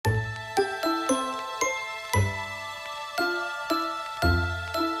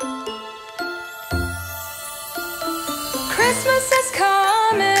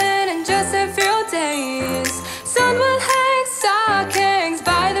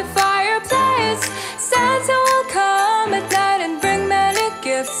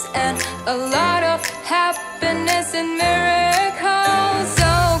a lot of happiness and miracles.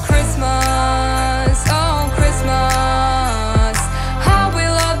 Oh Christmas, oh Christmas, how we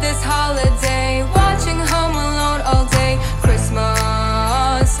love this holiday, watching Home Alone all day.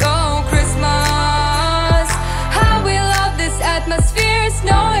 Christmas, oh Christmas, how we love this atmosphere,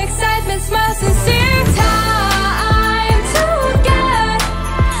 snow, excitement, smiles, sincere time to get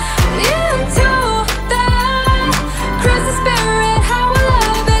into the Christmas spirit. How we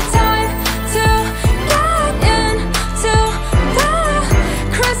love it, time to get into the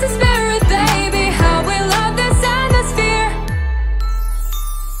Christmas spirit, baby. How we love this atmosphere.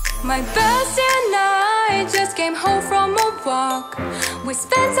 My bestie and I just came home from a walk. We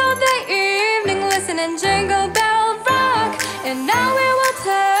spent all the evening listening Jingle Bell Rock, and now we will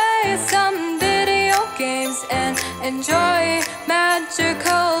play some video games and enjoy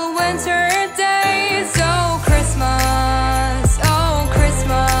magical winter days. Oh Christmas, oh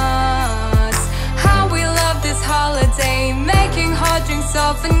Christmas, how we love this holiday, making hot drinks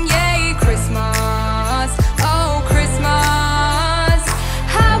often, yay. Christmas, oh Christmas,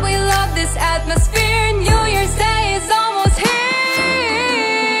 how we love this atmosphere. New Year's Day is almost here,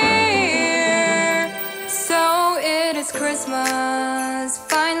 so it is Christmas,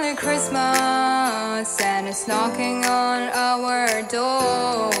 finally Christmas, and it's knocking on our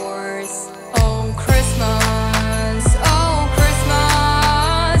door.